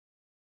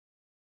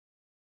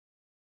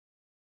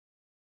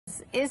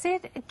Is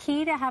it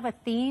key to have a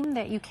theme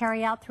that you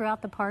carry out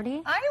throughout the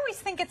party? I always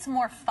think it's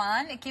more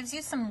fun. It gives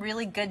you some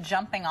really good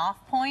jumping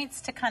off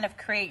points to kind of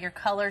create your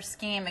color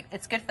scheme.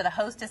 It's good for the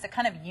hostess. It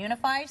kind of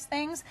unifies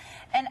things.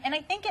 And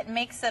I think it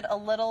makes it a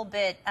little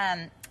bit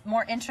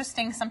more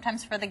interesting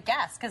sometimes for the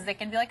guests, because they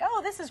can be like,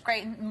 oh, this is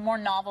great, more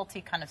novelty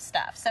kind of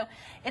stuff. So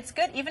it's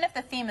good even if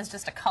the theme is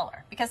just a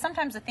color, because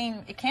sometimes the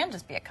theme, it can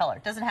just be a color.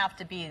 It doesn't have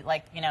to be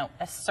like, you know,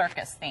 a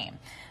circus theme.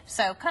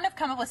 So kind of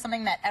come up with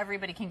something that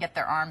everybody can get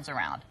their arms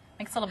around.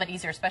 Makes it a little bit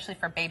easier, especially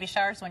for baby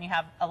showers when you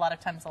have a lot of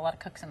times a lot of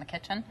cooks in the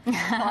kitchen. A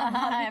lot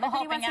of people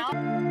helping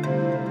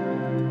out.